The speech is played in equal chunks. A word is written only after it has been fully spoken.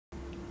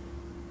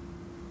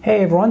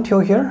Hey everyone,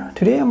 Theo here.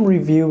 Today I'm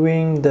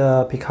reviewing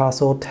the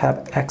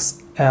PicassoTab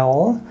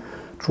XL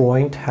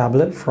drawing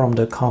tablet from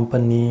the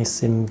company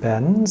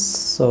Simbans.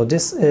 So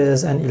this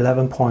is an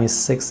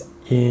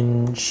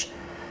 11.6-inch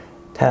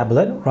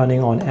tablet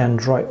running on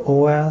Android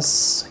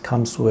OS. It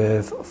comes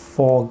with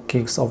 4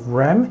 gigs of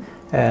RAM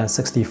and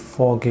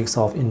 64 gigs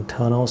of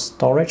internal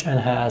storage and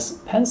has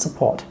pen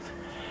support.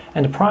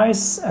 And the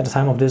price at the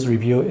time of this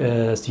review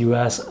is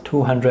US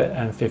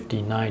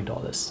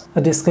 $259.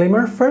 A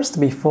disclaimer first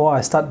before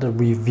I start the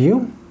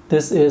review.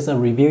 This is a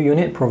review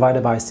unit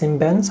provided by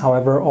Simbans.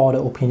 However, all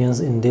the opinions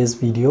in this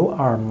video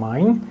are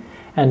mine.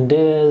 And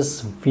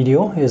this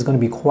video is going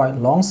to be quite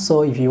long,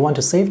 so if you want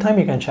to save time,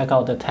 you can check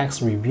out the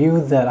text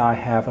review that I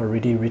have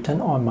already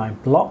written on my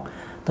blog.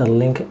 The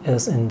link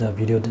is in the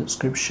video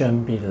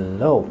description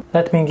below.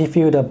 Let me give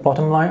you the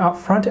bottom line up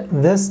front.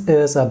 This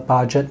is a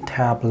budget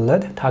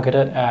tablet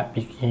targeted at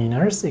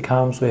beginners. It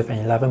comes with an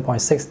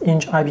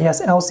 11.6-inch IPS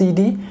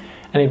LCD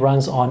and it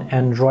runs on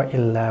Android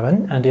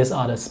 11, and these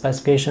are the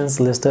specifications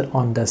listed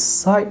on the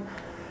site.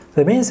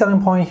 The main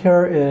selling point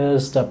here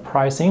is the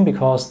pricing,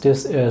 because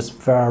this is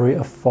very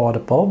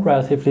affordable,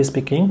 relatively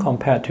speaking,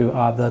 compared to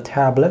other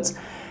tablets.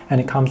 And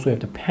it comes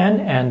with the pen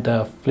and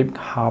the flip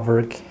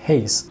cover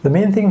case. The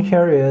main thing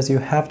here is you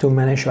have to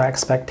manage your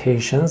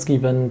expectations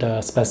given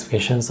the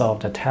specifications of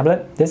the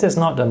tablet. This is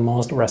not the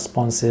most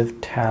responsive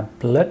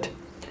tablet,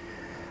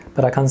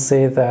 but I can't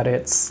say that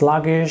it's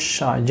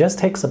sluggish. It just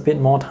takes a bit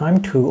more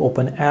time to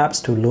open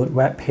apps, to load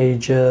web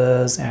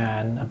pages,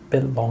 and a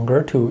bit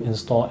longer to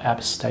install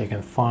apps that you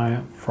can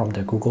find from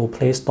the Google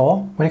Play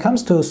Store. When it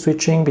comes to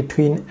switching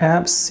between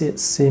apps, it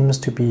seems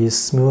to be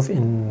smooth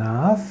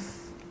enough.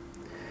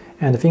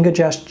 And the finger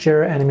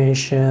gesture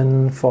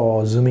animation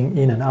for zooming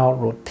in and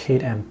out,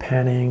 rotate and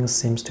panning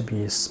seems to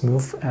be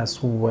smooth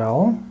as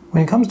well.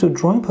 When it comes to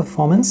drawing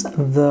performance,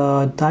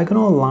 the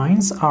diagonal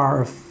lines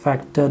are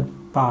affected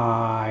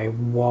by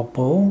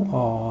wobble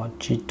or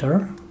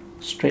jitter.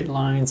 Straight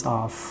lines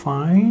are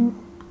fine,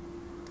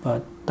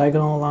 but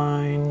diagonal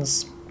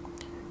lines,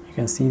 you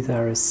can see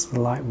there is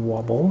slight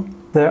wobble.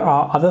 There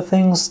are other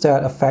things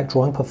that affect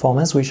drawing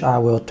performance, which I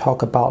will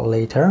talk about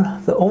later.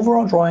 The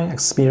overall drawing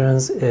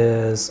experience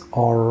is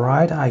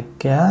alright, I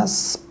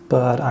guess,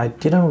 but I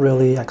didn't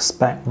really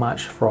expect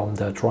much from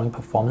the drawing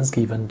performance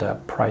given the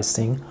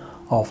pricing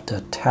of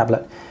the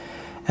tablet.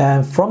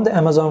 And from the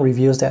Amazon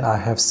reviews that I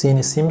have seen,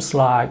 it seems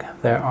like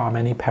there are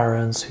many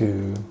parents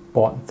who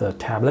bought the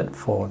tablet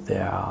for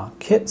their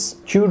kids.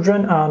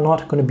 Children are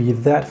not going to be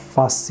that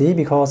fussy,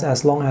 because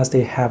as long as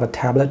they have a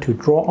tablet to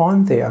draw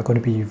on, they are going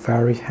to be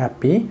very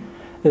happy.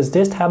 Is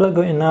this tablet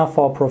good enough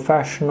for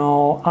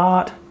professional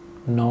art?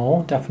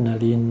 No,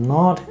 definitely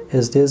not.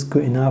 Is this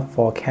good enough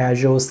for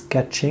casual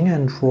sketching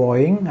and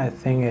drawing? I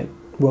think it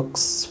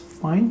works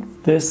fine.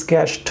 This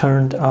sketch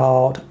turned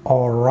out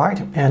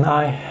alright, and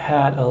I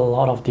had a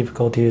lot of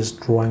difficulties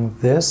drawing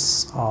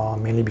this,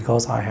 mainly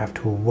because I have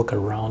to work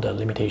around the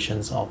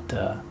limitations of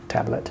the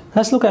tablet.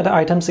 Let's look at the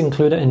items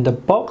included in the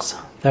box.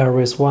 There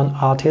is one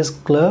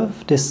artist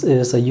glove. This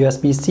is a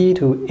USB-C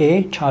to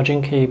A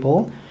charging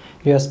cable,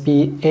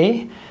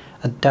 USB-A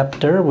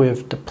adapter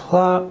with the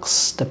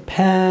plugs, the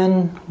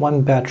pen,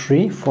 one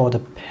battery for the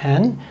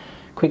pen,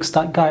 quick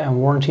start guide and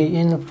warranty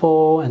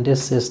info, and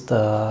this is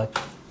the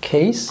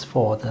case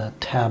for the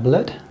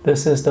tablet.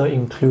 This is the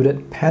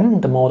included pen.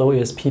 The model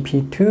is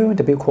PP2.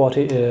 The build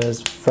quality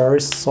is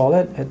very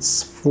solid.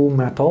 It's full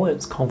metal.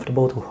 It's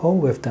comfortable to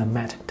hold with the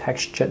matte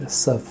textured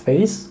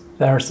surface.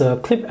 There's a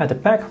clip at the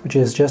back, which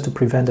is just to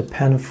prevent the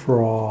pen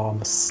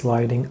from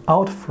sliding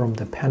out from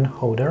the pen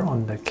holder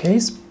on the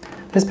case.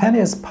 This pen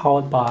is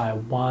powered by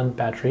one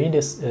battery.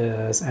 This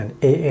is an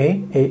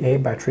AA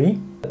battery.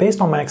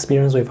 Based on my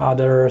experience with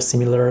other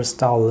similar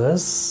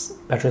stylus,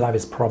 battery life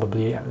is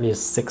probably at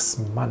least 6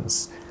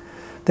 months.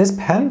 This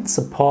pen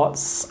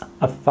supports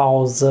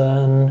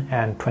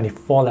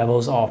 1024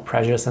 levels of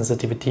pressure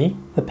sensitivity.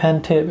 The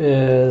pen tip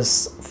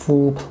is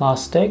full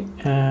plastic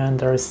and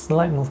there is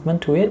slight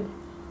movement to it.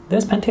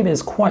 This pen tip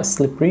is quite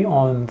slippery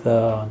on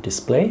the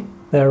display.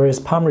 There is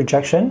palm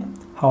rejection.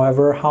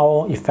 However,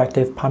 how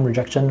effective palm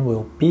rejection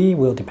will be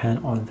will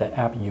depend on the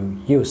app you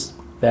use.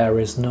 There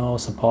is no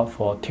support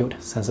for tilt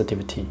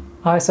sensitivity.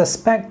 I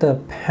suspect the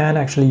pen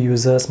actually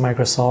uses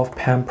Microsoft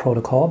Pen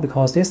Protocol,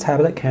 because this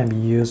tablet can be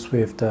used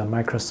with the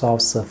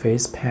Microsoft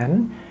Surface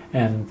Pen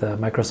and the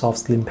Microsoft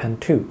Slim Pen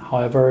 2.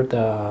 However,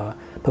 the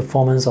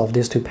performance of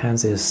these two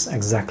pens is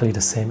exactly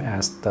the same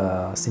as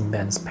the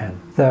Simbans pen.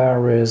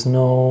 There is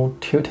no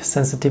tilt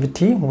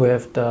sensitivity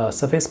with the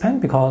Surface Pen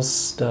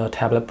because the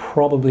tablet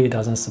probably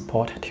doesn't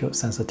support tilt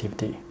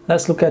sensitivity.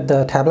 Let's look at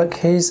the tablet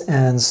case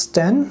and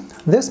stand.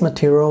 This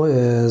material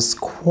is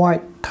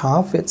quite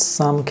tough. It's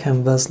some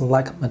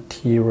canvas-like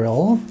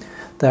material.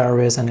 There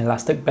is an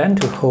elastic band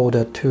to hold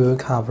the two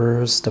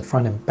covers, the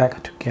front and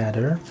back,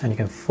 together, and you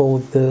can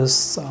fold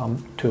this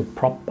to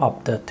prop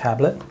up the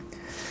tablet.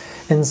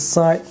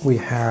 Inside we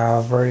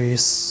have very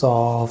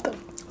soft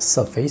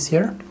surface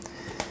here,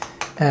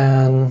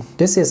 and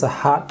this is a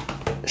hard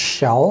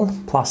shell,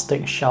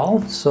 plastic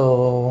shell,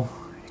 so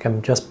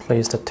can just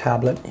place the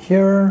tablet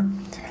here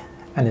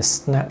and it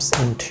snaps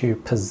into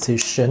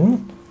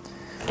position.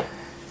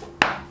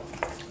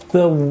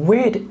 The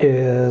weight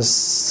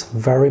is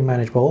very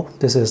manageable.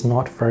 This is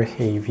not very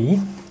heavy.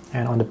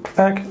 And on the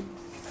back,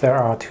 there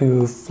are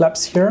two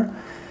flaps here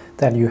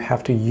that you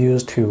have to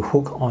use to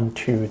hook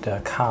onto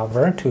the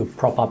cover to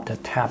prop up the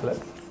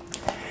tablet.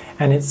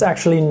 And it's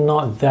actually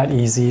not that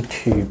easy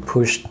to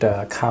push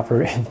the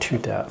cover into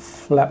the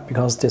flap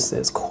because this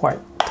is quite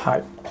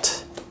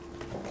tight.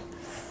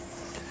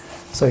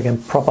 So you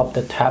can prop up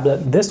the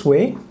tablet this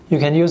way. You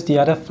can use the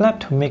other flap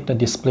to make the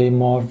display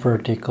more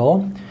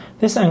vertical.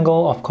 This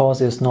angle, of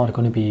course, is not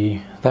going to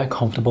be that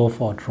comfortable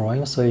for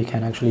drawing, so you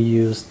can actually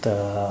use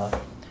the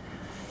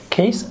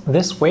case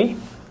this way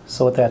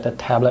so that the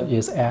tablet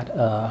is at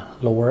a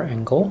lower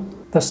angle.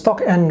 The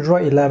stock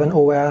Android 11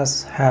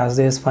 OS has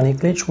this funny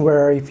glitch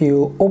where if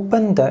you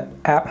open the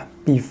app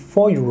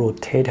before you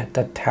rotate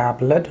the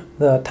tablet,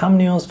 the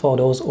thumbnails for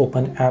those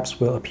open apps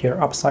will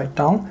appear upside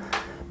down.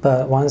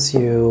 But once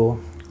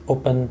you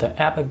open the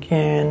app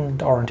again,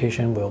 the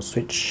orientation will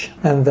switch.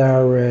 And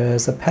there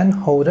is a pen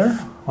holder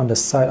on the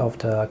side of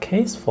the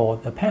case for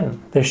the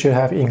pen. They should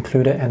have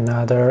included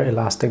another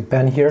elastic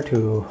band here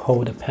to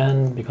hold the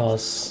pen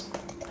because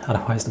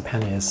otherwise the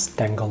pen is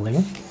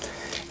dangling.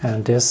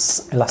 And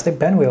this elastic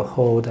band will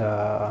hold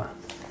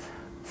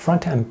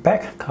front and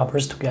back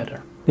covers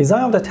together.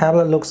 Design of the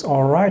tablet looks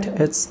alright,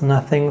 it's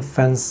nothing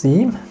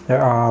fancy.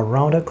 There are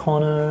rounded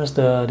corners,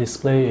 the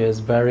display is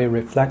very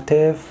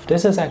reflective.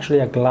 This is actually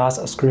a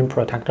glass screen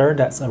protector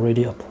that's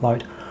already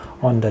applied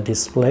on the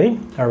display.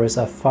 There is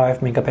a 5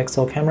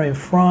 megapixel camera in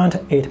front,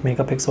 8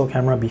 megapixel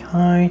camera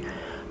behind,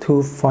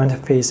 two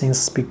front-facing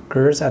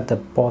speakers at the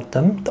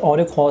bottom. The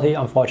audio quality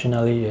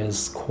unfortunately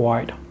is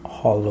quite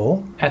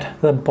hollow. At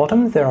the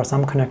bottom there are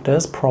some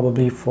connectors,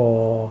 probably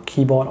for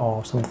keyboard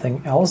or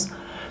something else.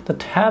 The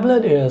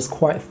tablet is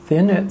quite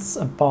thin, it's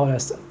about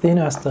as thin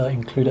as the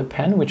included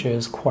pen, which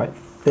is quite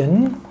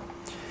thin.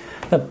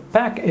 The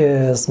back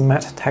is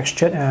matte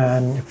textured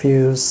and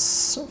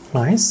feels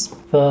nice.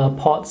 The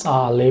ports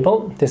are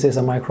labeled. This is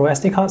a micro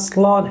SD card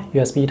slot,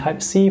 USB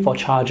Type-C for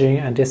charging,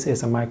 and this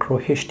is a micro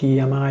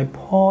HDMI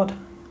port,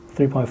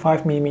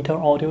 3.5mm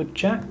audio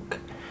jack.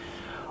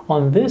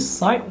 On this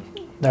side,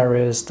 there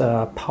is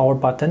the power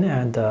button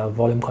and the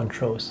volume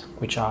controls,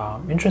 which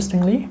are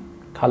interestingly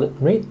colored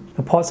red.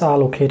 The ports are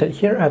located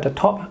here at the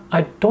top.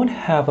 I don't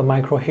have a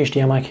micro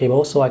HDMI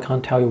cable, so I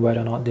can't tell you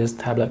whether or not this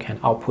tablet can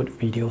output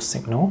video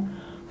signal.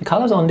 The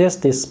colors on this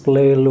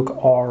display look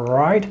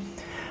alright.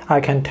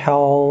 I can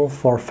tell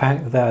for a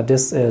fact that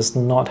this is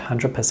not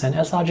 100%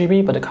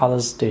 sRGB, but the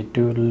colors, they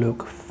do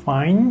look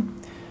fine.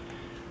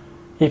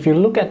 If you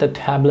look at the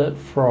tablet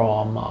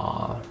from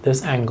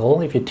this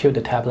angle, if you tilt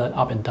the tablet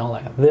up and down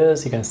like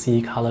this, you can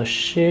see color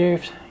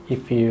shift.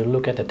 If you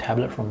look at the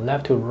tablet from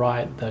left to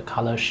right, the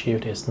color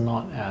shift is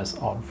not as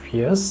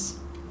obvious.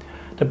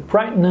 The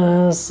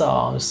brightness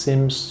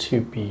seems to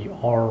be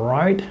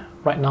alright.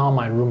 Right now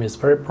my room is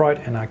very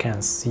bright and I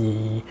can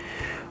see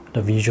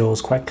the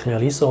visuals quite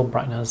clearly, so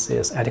brightness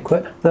is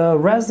adequate. The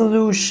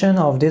resolution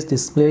of this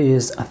display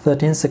is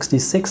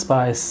 1366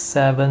 by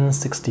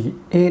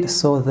 768,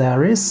 so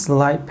there is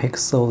slight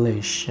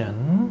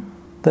pixelation.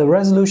 The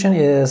resolution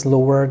is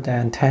lower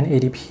than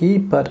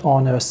 1080p, but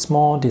on a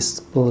small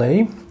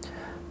display,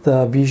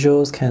 the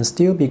visuals can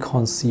still be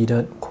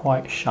considered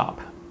quite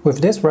sharp.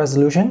 With this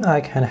resolution, I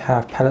can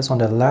have palettes on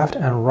the left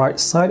and right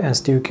side and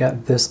still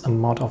get this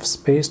amount of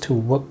space to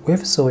work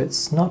with, so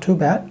it's not too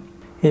bad.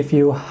 If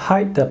you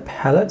hide the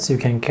palettes, you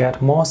can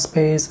get more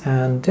space,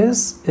 and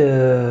this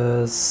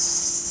is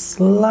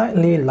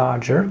slightly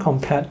larger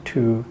compared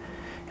to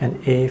an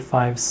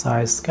A5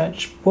 size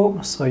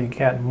sketchbook, so you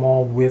get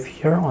more width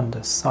here on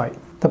the side.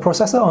 The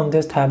processor on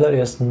this tablet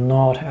is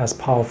not as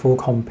powerful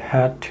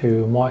compared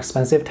to more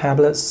expensive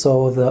tablets,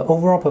 so the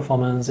overall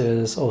performance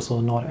is also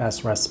not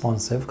as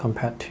responsive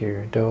compared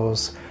to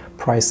those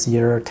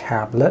pricier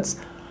tablets.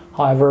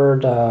 However,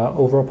 the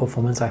overall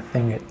performance, I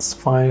think it's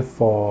fine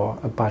for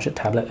a budget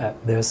tablet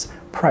at this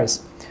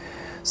price.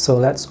 So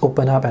let's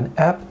open up an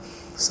app.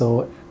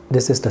 So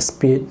this is the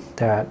speed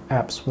that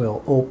apps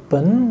will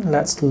open.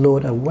 Let's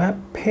load a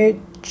web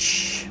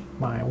page,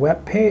 my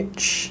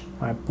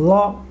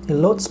blog. It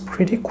loads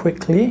pretty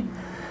quickly.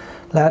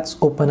 Let's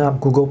open up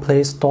Google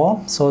Play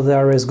Store. So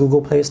there is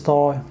Google Play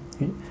Store,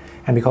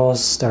 and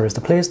because there is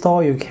the Play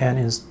Store, you can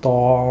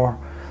install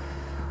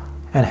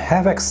and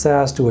have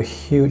access to a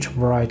huge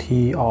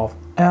variety of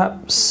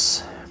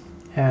apps,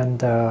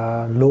 and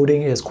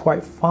loading is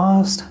quite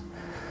fast.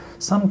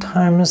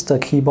 Sometimes the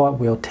keyboard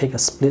will take a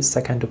split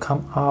second to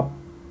come up,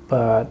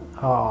 but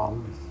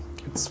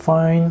it's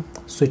fine.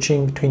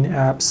 Switching between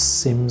apps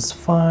seems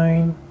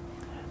fine.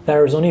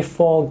 There is only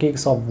 4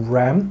 gigs of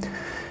RAM,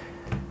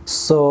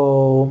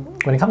 so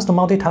when it comes to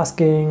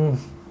multitasking,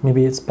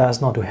 maybe it's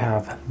best not to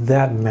have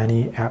that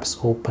many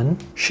apps open.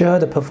 Sure,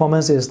 the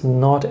performance is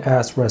not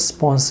as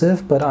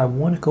responsive, but I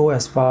won't go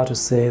as far to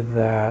say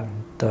that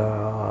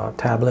the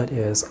tablet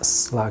is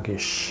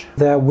sluggish.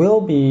 There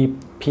will be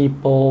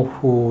people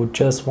who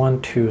just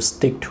want to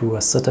stick to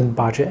a certain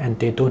budget and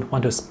they don't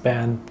want to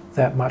spend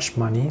that much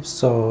money.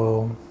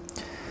 So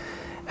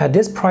at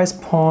this price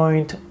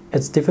point,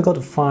 it's difficult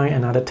to find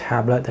another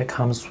tablet that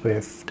comes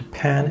with the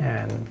pen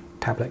and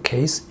tablet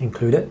case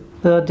included.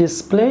 The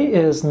display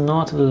is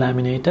not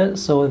laminated,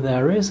 so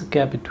there is a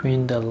gap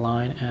between the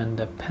line and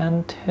the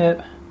pen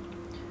tip.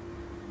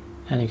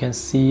 And you can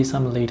see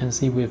some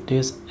latency with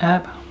this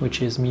app,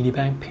 which is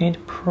Medibank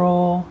Paint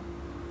Pro.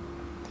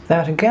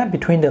 That gap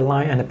between the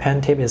line and the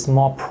pen tip is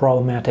more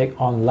problematic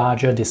on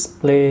larger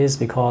displays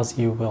because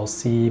you will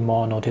see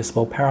more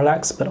noticeable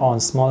parallax, but on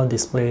smaller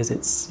displays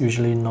it's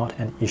usually not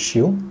an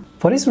issue.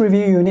 For this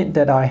review unit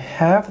that I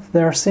have,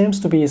 there seems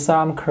to be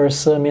some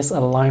cursor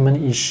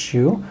misalignment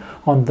issue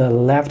on the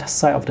left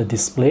side of the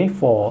display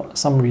for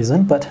some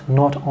reason, but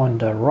not on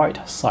the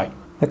right side.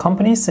 The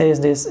company says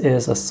this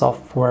is a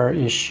software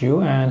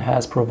issue and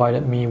has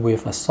provided me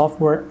with a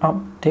software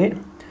update.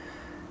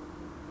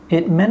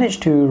 It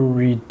managed to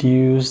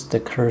reduce the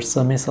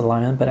cursor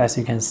misalignment, but as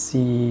you can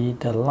see,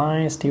 the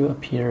line still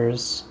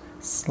appears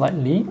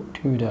slightly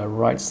to the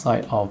right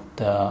side of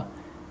the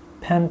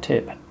pen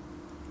tip.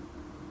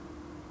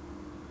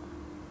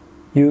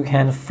 You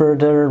can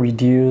further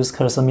reduce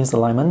cursor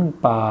misalignment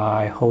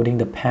by holding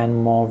the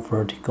pen more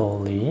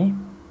vertically.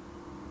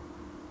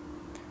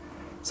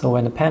 So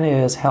when the pen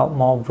is held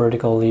more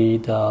vertically,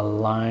 the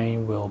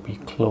line will be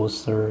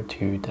closer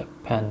to the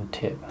pen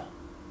tip.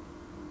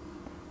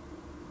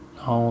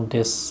 Now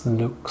this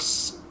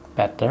looks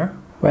better.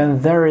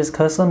 When there is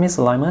cursor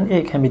misalignment,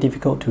 it can be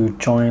difficult to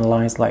join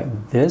lines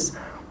like this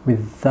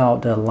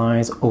without the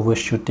lines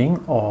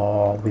overshooting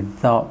or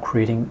without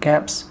creating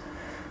gaps.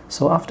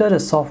 So after the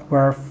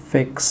software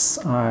fix,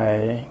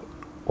 I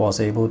was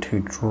able to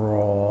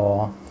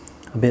draw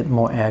a bit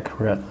more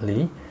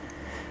accurately.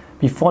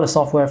 Before the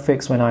software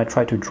fix, when I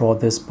try to draw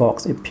this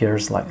box, it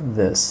appears like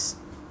this.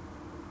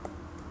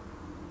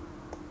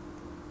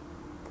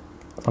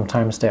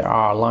 Sometimes there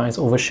are lines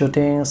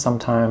overshooting,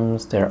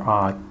 sometimes there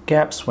are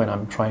gaps when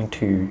I'm trying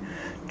to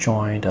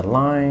join the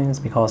lines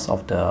because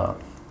of the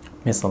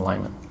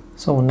misalignment.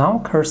 So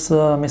now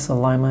cursor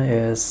misalignment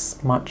is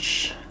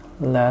much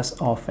less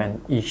of an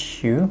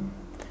issue.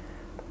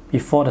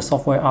 Before the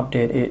software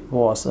update, it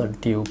was a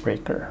deal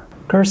breaker.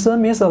 Cursor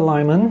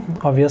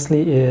misalignment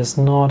obviously is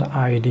not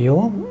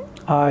ideal.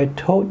 I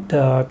told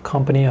the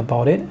company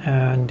about it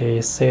and they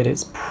said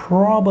it's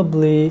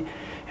probably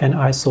an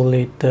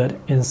isolated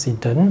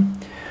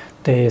incident.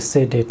 They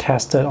said they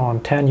tested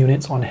on 10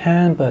 units on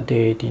hand, but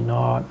they did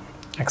not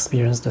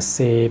experience the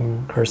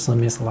same cursor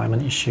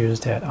misalignment issues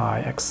that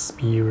I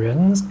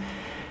experienced.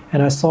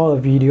 And I saw a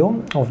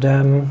video of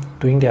them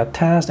doing their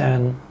test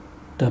and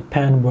the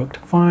pen worked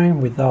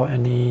fine without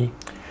any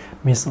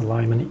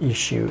misalignment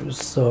issues.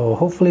 So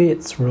hopefully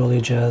it's really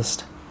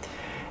just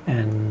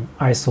an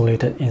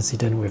isolated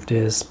incident with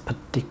this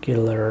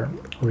particular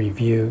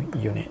review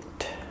unit.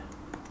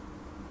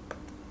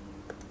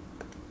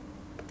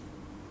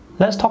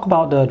 Let's talk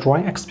about the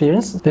drawing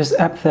experience. This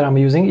app that I'm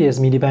using is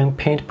Medibank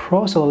Paint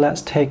Pro, so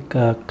let's take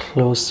a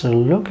closer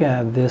look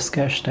at this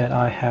sketch that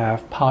I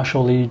have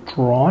partially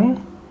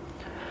drawn.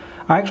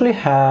 I actually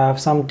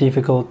have some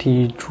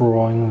difficulty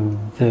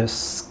drawing this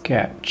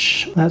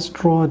sketch. Let's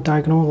draw a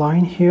diagonal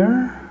line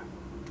here.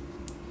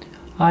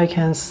 I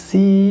can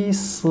see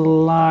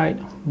slight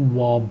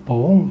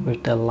wobble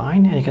with the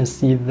line, and you can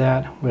see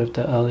that with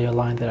the earlier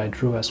line that I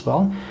drew as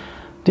well.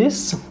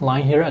 This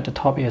line here at the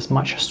top is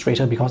much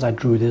straighter because I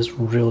drew this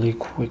really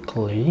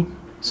quickly.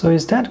 So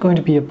is that going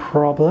to be a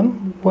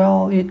problem?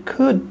 Well, it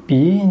could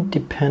be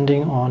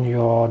depending on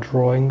your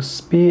drawing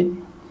speed.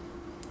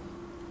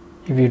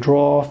 If you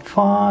draw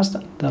fast,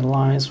 the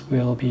lines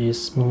will be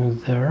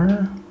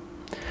smoother.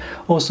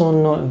 Also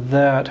note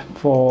that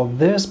for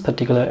this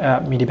particular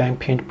app, Medibank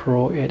Paint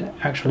Pro, it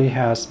actually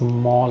has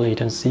more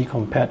latency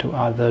compared to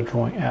other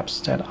drawing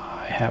apps that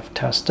I have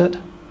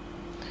tested.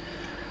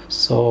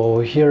 So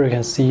here you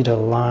can see the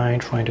line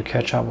trying to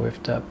catch up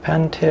with the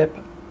pen tip.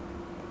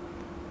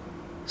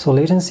 So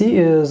latency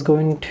is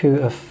going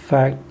to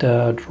affect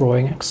the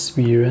drawing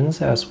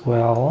experience as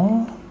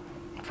well.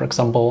 For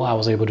example, I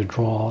was able to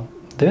draw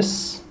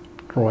this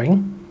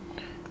drawing.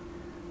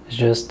 It's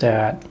just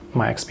that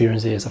my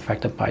experience is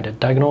affected by the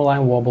diagonal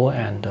line wobble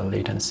and the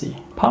latency.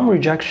 Palm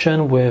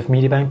rejection with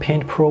Medibank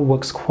Paint Pro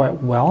works quite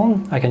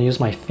well. I can use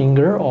my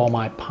finger or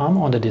my palm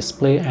on the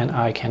display and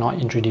I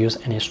cannot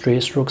introduce any stray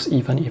strokes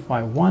even if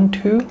I want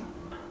to.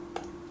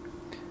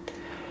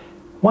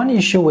 One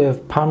issue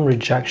with palm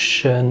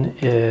rejection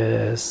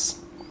is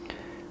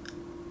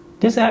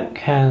this app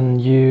can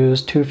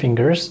use two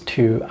fingers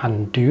to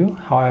undo.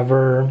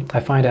 However, I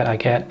find that I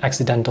get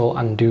accidental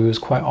undos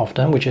quite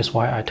often, which is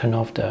why I turn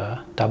off the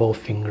double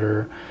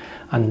finger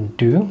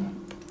undo.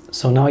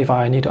 So now if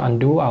I need to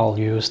undo, I'll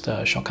use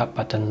the shortcut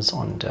buttons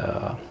on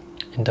the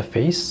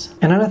interface.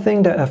 Another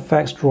thing that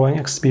affects drawing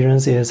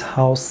experience is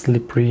how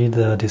slippery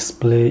the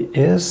display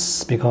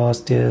is,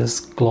 because this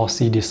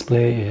glossy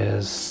display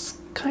is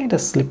kind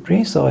of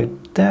slippery, so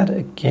that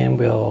again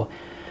will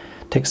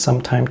take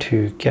some time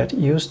to get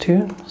used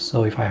to.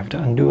 So if I have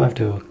to undo, I have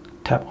to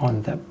tap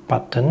on that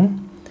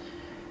button.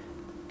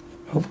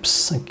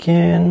 Oops,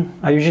 again,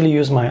 I usually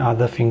use my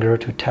other finger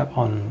to tap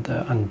on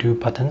the undo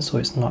button, so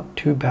it's not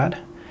too bad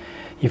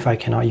if I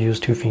cannot use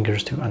two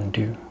fingers to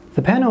undo.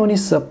 The pen only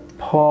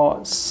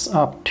supports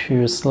up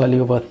to slightly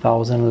over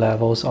 1,000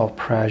 levels of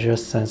pressure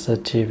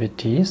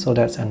sensitivity, so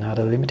that's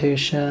another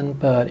limitation,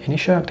 but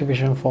initial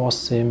activation force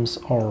seems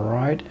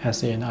alright,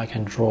 as in I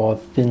can draw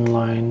thin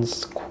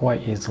lines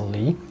quite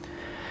easily.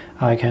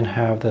 I can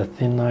have the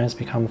thin lines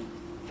become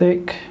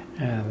thick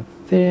and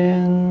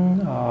thin,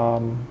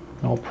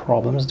 no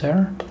problems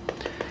there.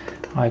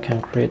 I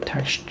can create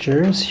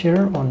textures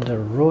here on the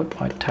road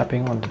by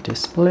tapping on the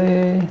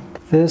display.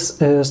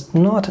 This is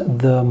not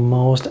the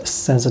most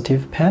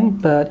sensitive pen,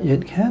 but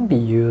it can be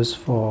used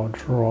for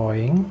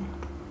drawing.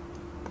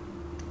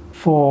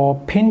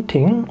 For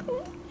painting,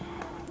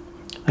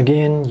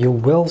 again, you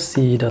will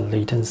see the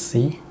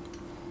latency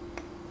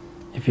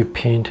if you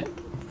paint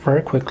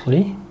very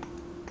quickly,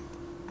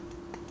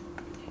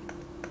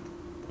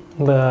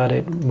 but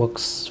it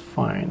works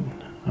fine.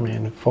 I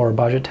mean, for a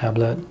budget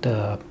tablet,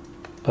 the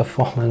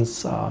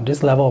performance,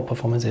 this level of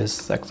performance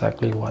is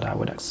exactly what I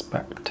would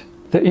expect.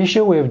 The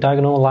issue with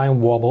diagonal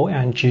line wobble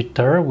and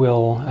jitter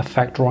will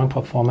affect drawing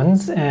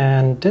performance,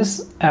 and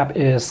this app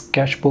is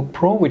Sketchbook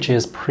Pro, which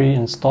is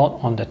pre-installed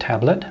on the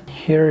tablet.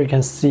 Here you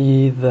can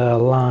see the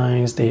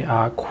lines, they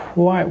are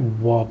quite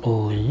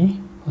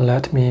wobbly.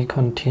 Let me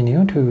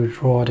continue to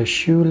draw the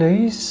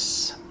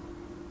shoelace.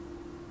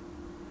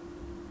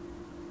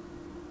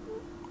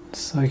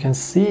 So you can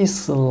see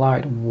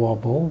slight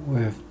wobble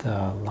with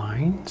the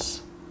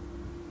lines.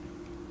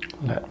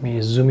 Let me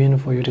zoom in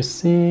for you to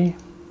see.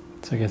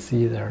 So you can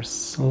see there's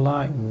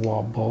slight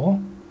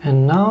wobble.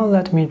 And now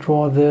let me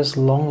draw this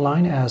long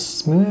line as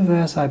smooth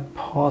as I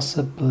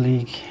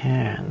possibly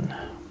can.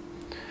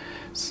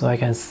 So I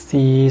can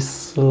see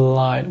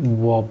slight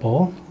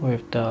wobble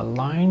with the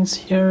lines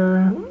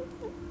here.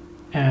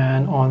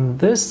 And on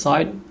this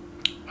side,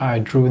 I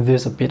drew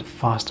this a bit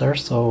faster,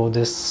 so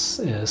this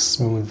is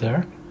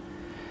smoother.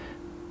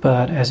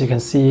 But as you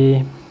can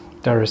see,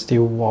 there is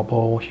still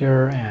wobble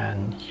here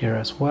and here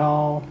as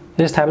well.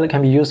 This tablet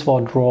can be used for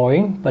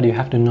drawing, but you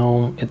have to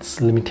know its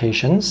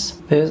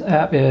limitations. This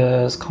app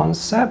is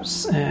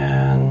Concepts,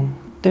 and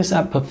this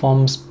app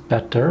performs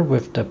better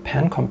with the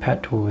pen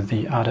compared to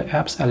the other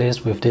apps, at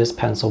least with this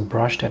pencil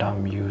brush that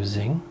I'm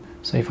using.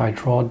 So if I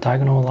draw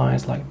diagonal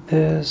lines like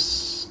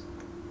this,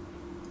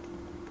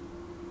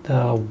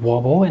 the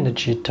wobble and the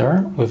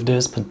jitter with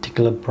this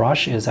particular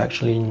brush is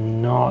actually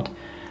not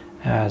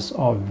as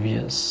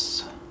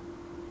obvious.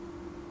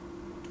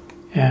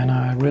 And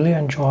I really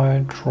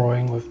enjoy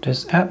drawing with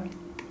this app.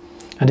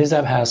 And this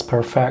app has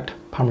perfect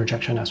palm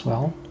rejection as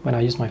well. When I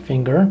use my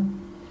finger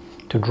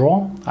to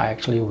draw, I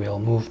actually will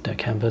move the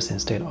canvas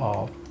instead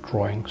of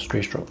drawing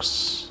straight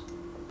strokes.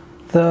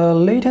 The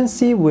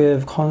latency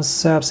with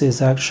Concepts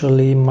is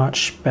actually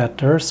much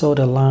better, so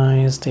the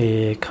lines,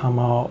 they come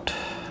out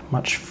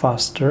much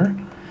faster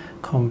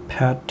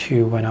compared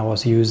to when I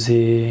was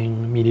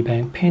using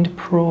Medibank Paint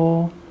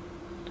Pro,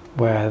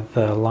 where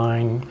the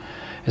line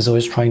is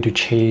always trying to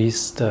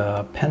chase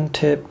the pen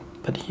tip,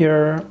 but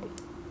here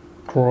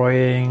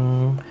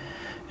drawing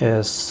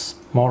is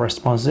more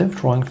responsive.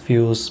 Drawing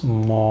feels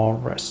more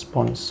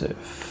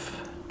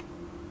responsive.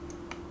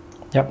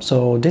 Yep,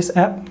 so this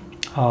app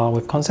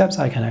with Concepts,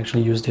 I can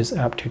actually use this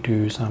app to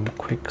do some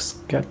quick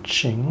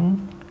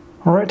sketching.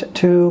 Alright,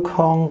 to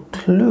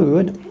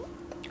conclude,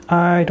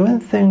 I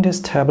don't think this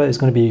tablet is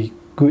going to be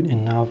good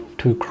enough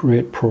to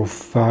create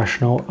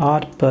professional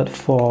art, but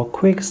for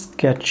quick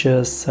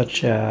sketches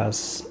such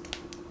as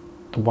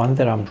the one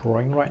that I'm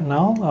drawing right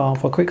now,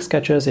 for quick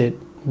sketches it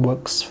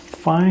works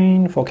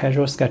fine. For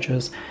casual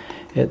sketches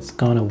it's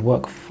gonna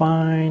work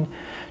fine.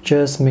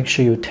 Just make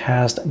sure you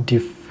test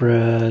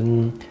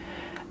different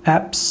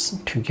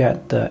apps to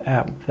get the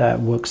app that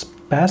works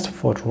best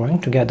for drawing,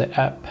 to get the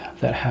app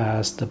that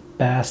has the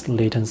best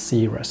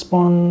latency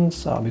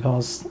response,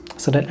 because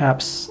certain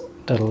apps,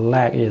 the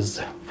lag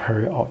is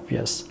very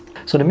obvious.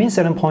 So the main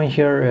selling point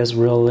here is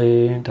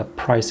really the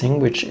pricing,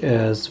 which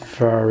is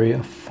very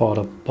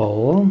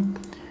affordable.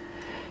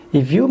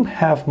 If you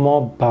have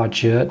more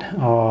budget,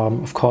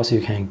 of course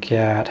you can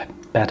get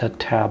better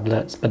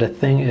tablets, but the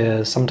thing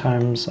is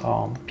sometimes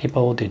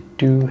people, they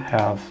do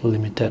have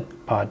limited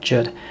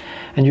budget,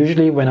 and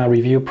usually when I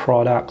review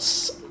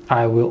products,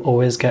 I will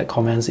always get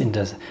comments in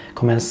the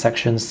comment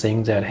section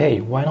saying that,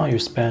 hey, why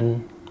not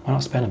spend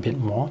a bit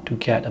more to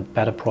get a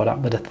better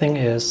product. But the thing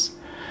is,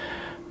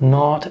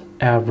 not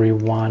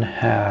everyone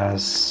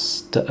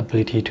has the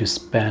ability to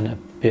spend a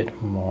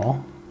bit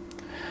more.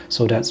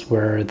 So that's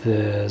where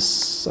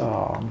this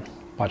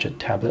budget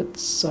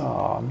tablets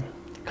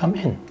come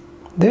in.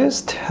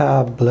 This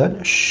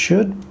tablet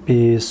should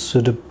be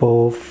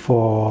suitable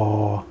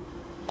for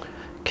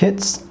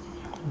kids,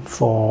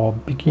 for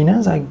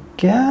beginners, I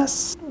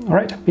guess.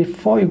 Alright,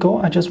 before you go,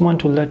 I just want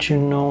to let you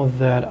know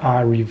that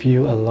I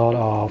review a lot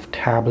of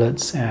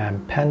tablets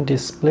and pen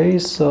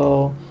displays,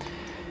 so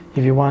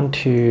if you want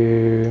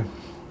to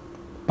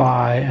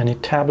buy any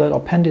tablet or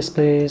pen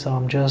displays,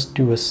 just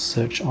do a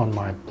search on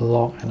my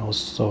blog and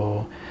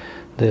also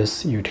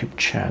this YouTube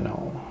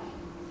channel.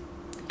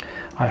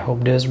 I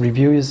hope this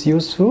review is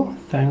useful.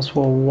 Thanks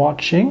for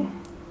watching.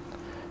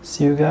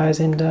 See you guys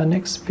in the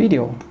next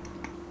video.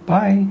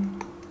 Bye.